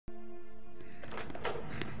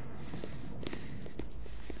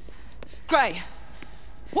Gray,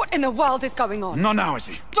 what in the world is going on? Not now, is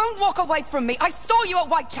he? Don't walk away from me. I saw you at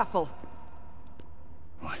Whitechapel.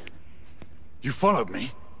 What? You followed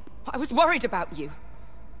me? I was worried about you.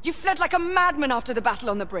 You fled like a madman after the battle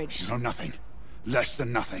on the bridge. You know nothing. Less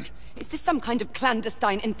than nothing. Is this some kind of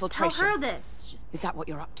clandestine infiltration? Tell her this. Is that what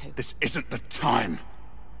you're up to? This isn't the time.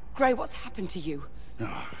 Gray, what's happened to you?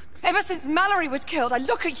 Oh. Ever since Mallory was killed, I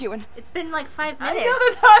look at you and... It's been like 5 minutes. I know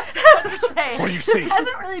that's what I was about to say. What do you see? It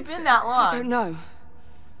hasn't really been that long. I don't know.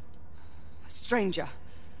 A stranger.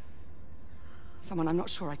 Someone I'm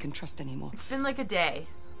not sure I can trust anymore. It's been like a day.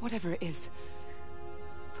 Whatever it is.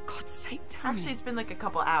 For God's sake, tell Actually, me. it's been like a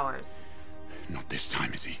couple hours. Not this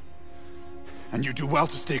time, is he? And you do well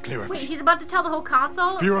to stay clear of Wait, me. he's about to tell the whole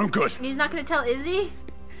console? For your own good. And he's not gonna tell Izzy?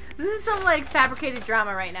 This is some, like, fabricated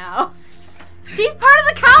drama right now. She's part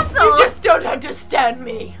of the council! You just don't understand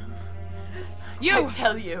me. You! I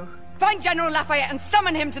tell you. Find General Lafayette and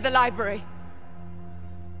summon him to the library.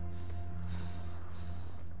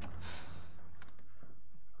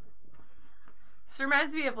 This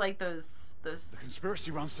reminds me of, like, those... The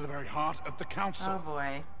conspiracy runs to the very heart of the council. Oh,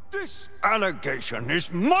 boy. This allegation is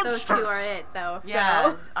Those monstrous. two are it, though, so...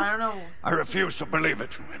 Yeah, I don't know. I refuse to believe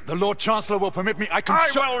it. The Lord Chancellor will permit me, I can I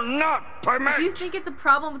show... will not permit. If you think it's a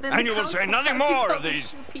problem within And the you will council, say nothing why'd you more tell of these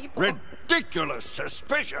these two people? ridiculous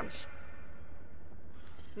suspicions.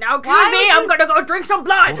 Now, excuse Why me, would I'm you- gonna go drink some All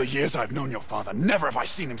blood! the years I've known your father, never have I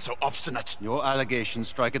seen him so obstinate. Your allegations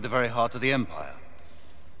strike at the very heart of the Empire.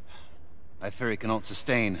 I fear it cannot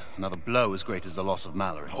sustain another blow as great as the loss of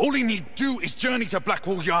Mallory. All he need do is journey to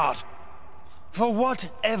Blackwall Yard. For what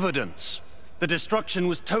evidence? The destruction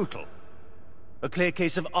was total. A clear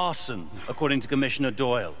case of arson, according to Commissioner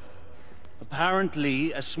Doyle.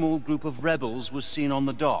 Apparently, a small group of rebels was seen on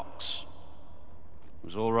the docks. It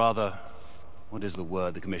was all rather... what is the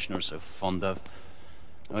word the Commissioner is so fond of?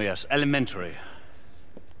 Oh yes, elementary.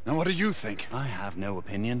 Now what do you think? I have no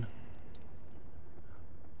opinion.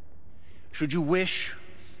 Should you wish,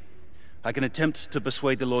 I can attempt to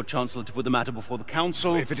persuade the Lord Chancellor to put the matter before the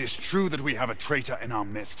Council. If it is true that we have a traitor in our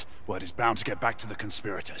midst, word is bound to get back to the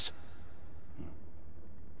conspirators.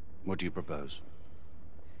 What do you propose?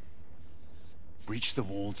 Breach the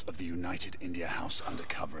walls of the United India House under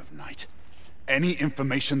cover of night. Any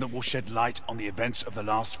information that will shed light on the events of the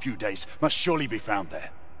last few days must surely be found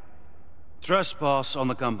there. Trespass on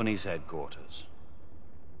the company's headquarters.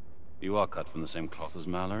 You are cut from the same cloth as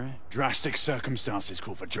Mallory. Drastic circumstances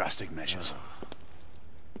call for drastic measures.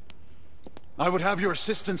 I would have your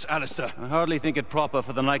assistance, Alistair. I hardly think it proper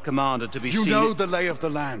for the Knight Commander to be You seen... know the lay of the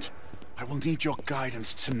land. I will need your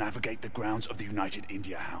guidance to navigate the grounds of the United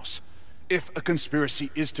India House. If a conspiracy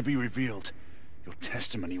is to be revealed, your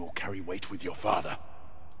testimony will carry weight with your father.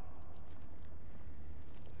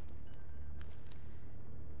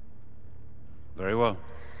 Very well.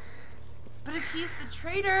 But if he's the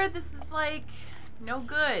traitor, this is, like, no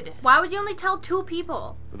good. Why would you only tell 2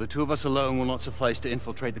 people? But the 2 of us alone will not suffice to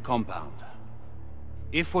infiltrate the compound.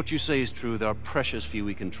 If what you say is true, there are precious few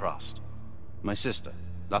we can trust. My sister,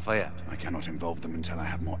 Lafayette. I cannot involve them until I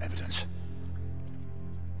have more evidence.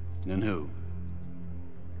 And who?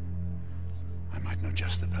 I might know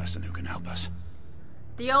just the person who can help us.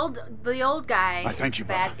 The old guy. I thank you, is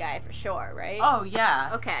the bad brother. guy for sure, right? Oh,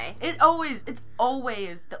 yeah. Okay. It's always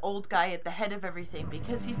the old guy at the head of everything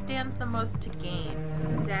because he stands the most to gain.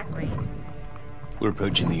 Exactly. We're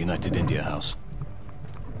approaching the United India House.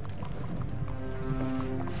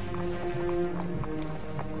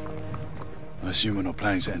 I assume we're not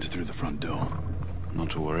planning to enter through the front door.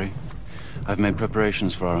 Not to worry. I've made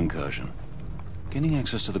preparations for our incursion. Gaining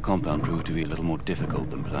access to the compound proved to be a little more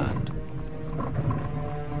difficult than planned.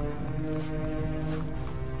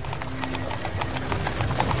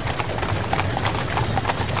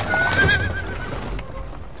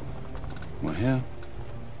 We're here.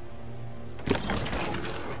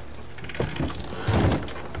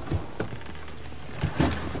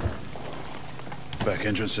 Back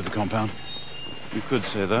entrance to the compound. You could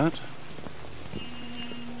say that.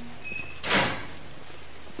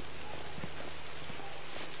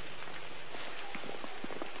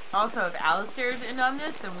 Also, if Alistair's in on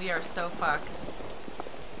this, then we are so fucked.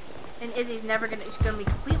 And Izzy's never gonna, she's gonna be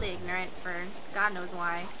completely ignorant for God knows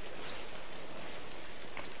why.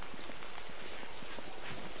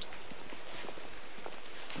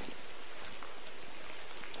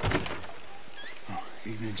 Oh,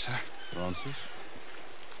 evening, sir. Francis?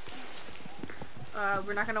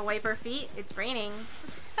 We're not gonna wipe our feet. It's raining.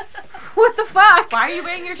 What the fuck? Why are you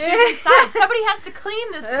wearing your shoes inside? Somebody has to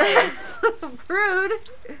clean this place. Rude.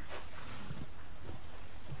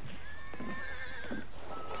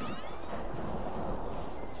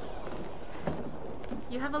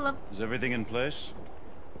 you have a love? Is everything in place?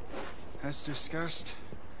 As discussed,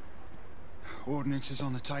 ordnance is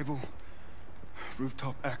on the table.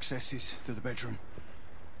 Rooftop accesses to the bedroom.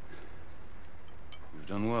 You've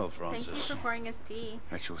done well, Thank you Francis. for pouring us tea.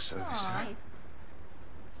 At your service. Aw. Nice.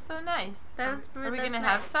 So nice. That was- Are we that's gonna nice.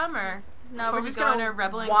 have some or No, before we're we just go on gonna our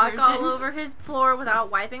rebel walk all incursion? over his floor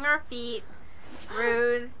without wiping our feet.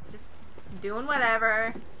 Rude. Just doing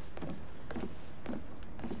whatever.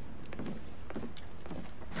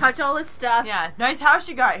 Touch all his stuff. Yeah, nice house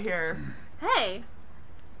you got here. Hey.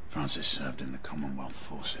 Francis served in the Commonwealth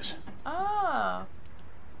forces. Oh.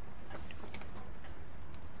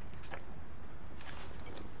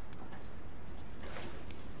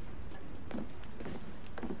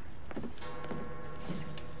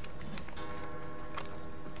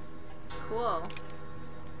 Cool.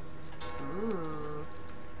 Ooh.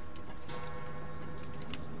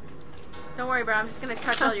 Don't worry, bro. I'm just gonna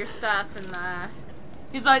touch all your stuff and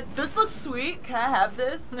He's like, this looks sweet. Can I have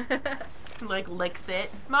this? He, like, licks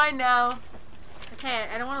it. Mine now. Okay,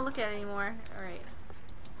 I don't want to look at it anymore. All right.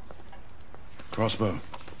 Crossbow.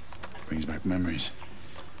 Brings back memories.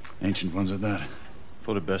 Ancient ones at that.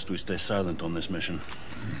 Thought it best we stay silent on this mission.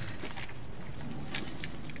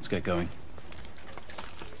 Let's get going.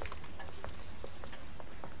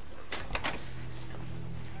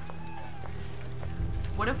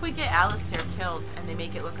 What if we get Alistair killed and they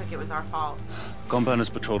make it look like it was our fault? Compound is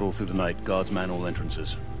patrolled all through the night. Guards man all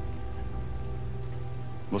entrances.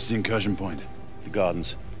 What's the incursion point? The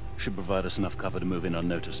gardens should provide us enough cover to move in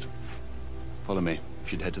unnoticed. Follow me.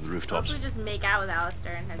 Should head to the rooftops. Hopefully, just make out with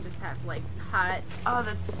Alistair and then just have like hot Oh,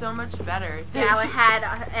 that's so much better. Galahad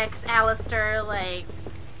ex Alistair like.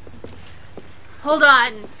 Hold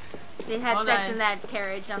on. They had Hold sex on. in that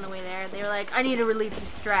carriage on the way there. They were like, I need to relieve some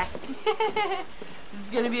stress. This is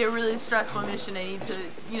gonna be a really stressful mission. I need to,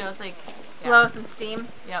 it's like... yeah. Blow some steam.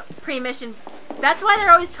 Yep. Pre-mission. That's why they're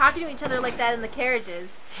always talking to each other like that in the carriages.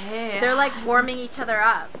 Hey, They're like warming each other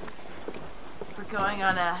up. we're going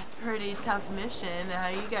on a pretty tough mission. How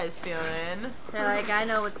you guys feeling? They're like, I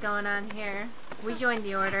know what's going on here. We joined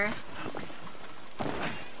the order.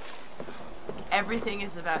 Everything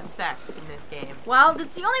is about sex in this game. Well,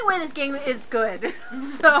 that's the only way this game is good.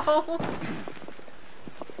 So,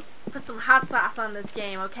 put some hot sauce on this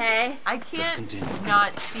game, okay? I can't continue.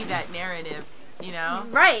 not see that narrative, you know?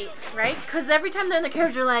 Right? Because every time they're in the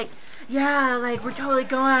carriage, they're like, yeah, like, we're totally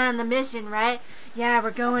going on the mission, right? Yeah,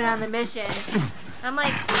 we're going on the mission. I'm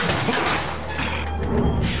like,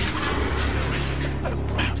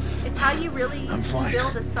 it's how you really I'm fine.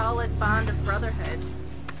 build a solid bond of brotherhood.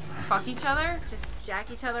 Fuck each other? Just jack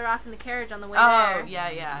each other off in the carriage on the way Oh, there.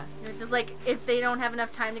 yeah. It's just like, if they don't have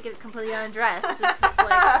enough time to get completely undressed, it's just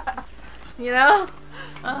like, you know?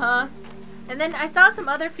 Uh-huh. And then I saw some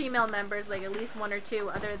other female members, like at least one or two,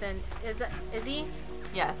 other than Izzy,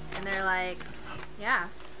 Yes. and they're like, yeah,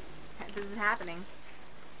 this is happening.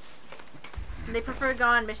 And they prefer to go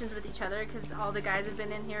on missions with each other because all the guys have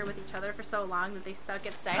been in here with each other for so long that they suck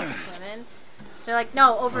at sex with women. They're like,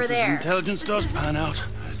 no, over Francis' there. intelligence does pan out.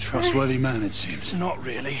 A trustworthy man, it seems. Not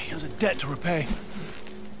really. He has a debt to repay.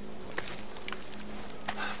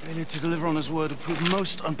 Failure to deliver on his word would prove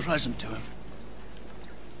most unpleasant to him.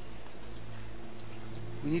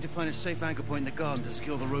 We need to find a safe anchor point in the garden to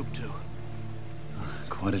secure the rope to.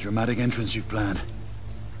 Quite a dramatic entrance you've planned.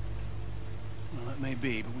 Well, that may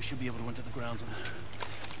be, but we should be able to enter the grounds.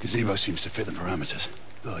 Gazebo seems to fit the parameters.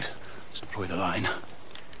 Good. Let's deploy the line.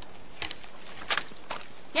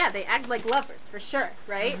 Yeah, they act like lovers, for sure,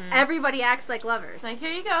 right? Everybody acts like lovers. Like,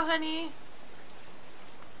 here you go, honey.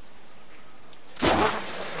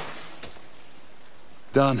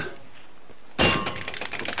 Done.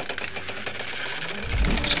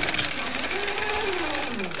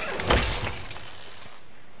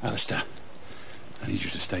 Alistair, I need you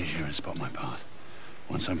to stay here and spot my path.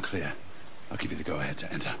 Once I'm clear, I'll give you the go-ahead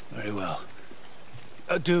to enter. Very well.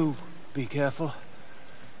 Do be careful.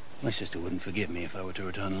 My sister wouldn't forgive me if I were to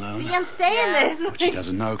return alone. See, I'm saying this. What she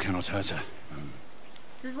doesn't know cannot hurt her.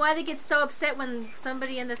 This is why they get so upset when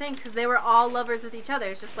somebody in the thing, because they were all lovers with each other.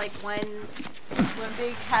 It's just like one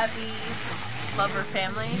big, happy lover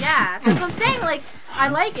family. Yeah, that's what I'm saying. Like, I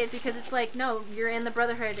like it because it's like, no, you're in the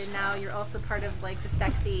brotherhood, and now you're also part of like the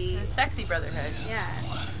sexy. The sexy brotherhood. Yeah.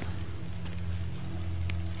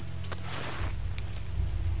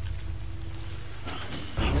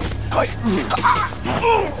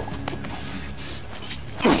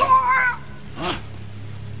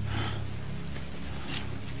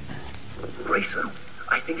 Grayson,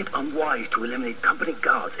 I think it unwise to eliminate company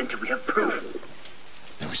guards until we have proof.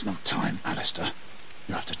 There is no time, Alistair.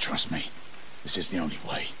 You have to trust me. This is the only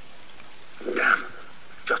way. Damn.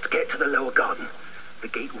 Just get to the lower garden. The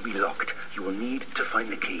gate will be locked. You will need to find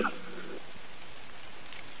the key.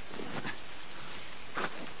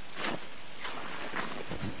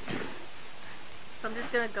 So I'm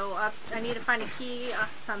just gonna go up. I need to find a key,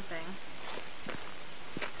 something.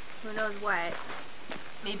 Who knows what?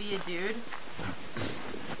 Maybe a dude.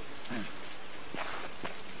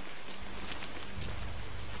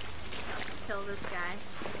 I'll just kill this guy.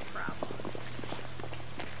 No problem.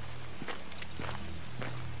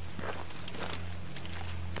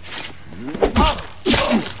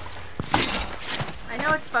 I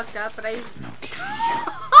know it's fucked up, but I...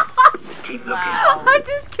 Keep looking. Wow. I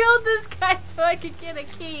just killed this guy so I could get a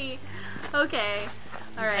key. Okay.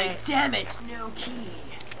 Alright. Like, damn it, no key.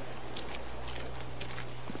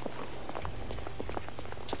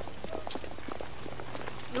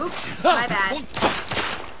 Oops, my bad.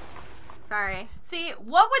 Sorry. See,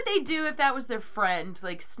 what would they do if that was their friend,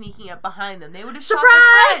 like, sneaking up behind them? They would have shot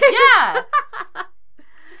Surprise! their friend. Yeah.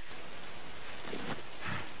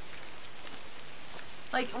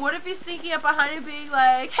 Like, what if he's sneaking up behind him being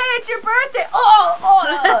like, hey, it's your birthday! Oh!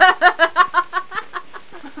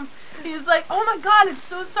 He's like, oh my god, I'm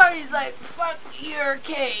so sorry. He's like, fuck your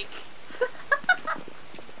cake.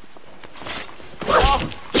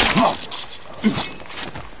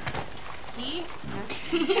 He?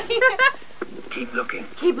 Keep looking.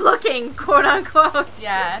 Keep looking, quote unquote.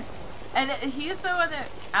 Yeah. And he's the one that,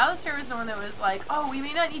 Alistair was the one that was like, oh, we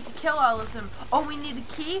may not need to kill all of them. Oh, we need a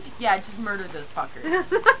key? Yeah, just murder those fuckers.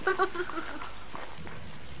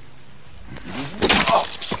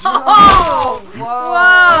 Oh!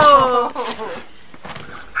 Whoa!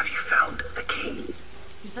 Have you found the key?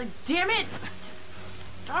 He's like, damn it!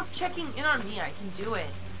 Stop checking in on me, I can do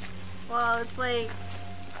it. Well, it's like,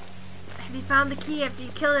 have you found the key after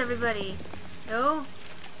you killed everybody? No?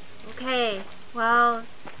 Okay, well,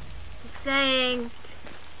 just saying.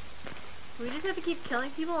 We just have to keep killing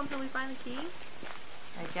people until we find the key?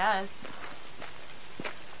 I guess.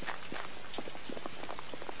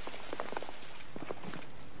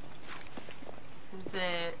 Is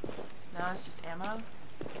it... No, it's just ammo?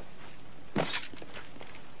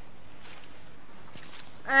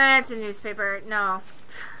 It's a newspaper. No.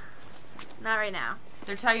 Not right now.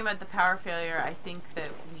 They're talking about the power failure I think that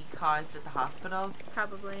we caused at the hospital.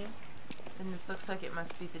 Probably. And this looks like it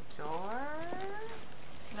must be the door?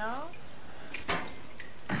 No?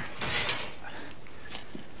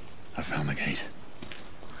 I found the gate.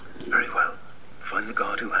 Very well. Find the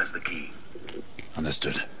guard who has the key.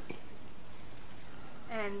 Understood.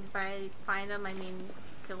 And by find them, I mean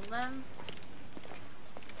kill them?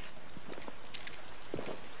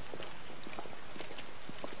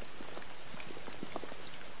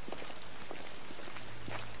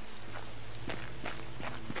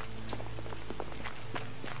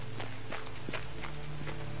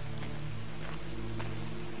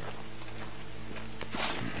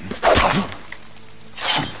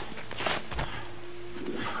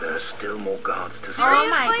 There's still more guards to see. Oh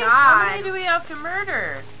my Seriously? god. How many do we have to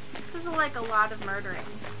murder? This is like a lot of murdering.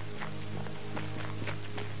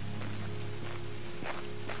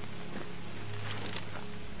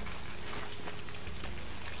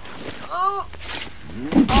 Oh!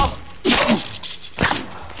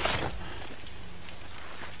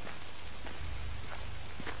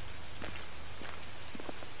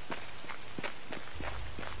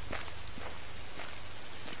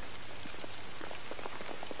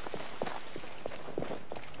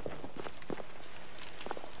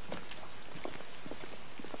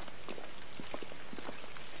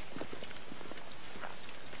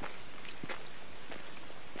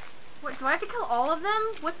 What, do I have to kill all of them?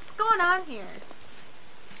 What's going on here?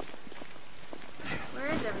 Where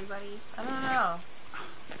is everybody? I don't know.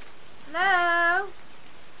 Hello?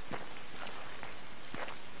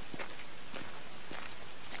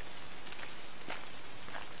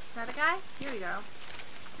 Is that a guy? Here we go.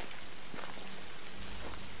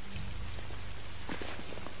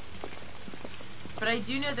 But I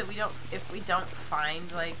do know that we don't, if we don't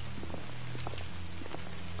find, like...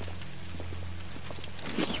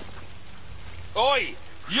 Oi!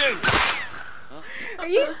 You! Are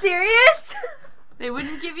you serious? They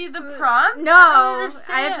wouldn't give you the prompt? No, I don't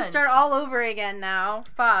I have to understand. start all over again now.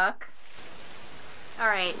 Fuck.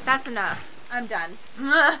 Alright, that's enough. I'm done.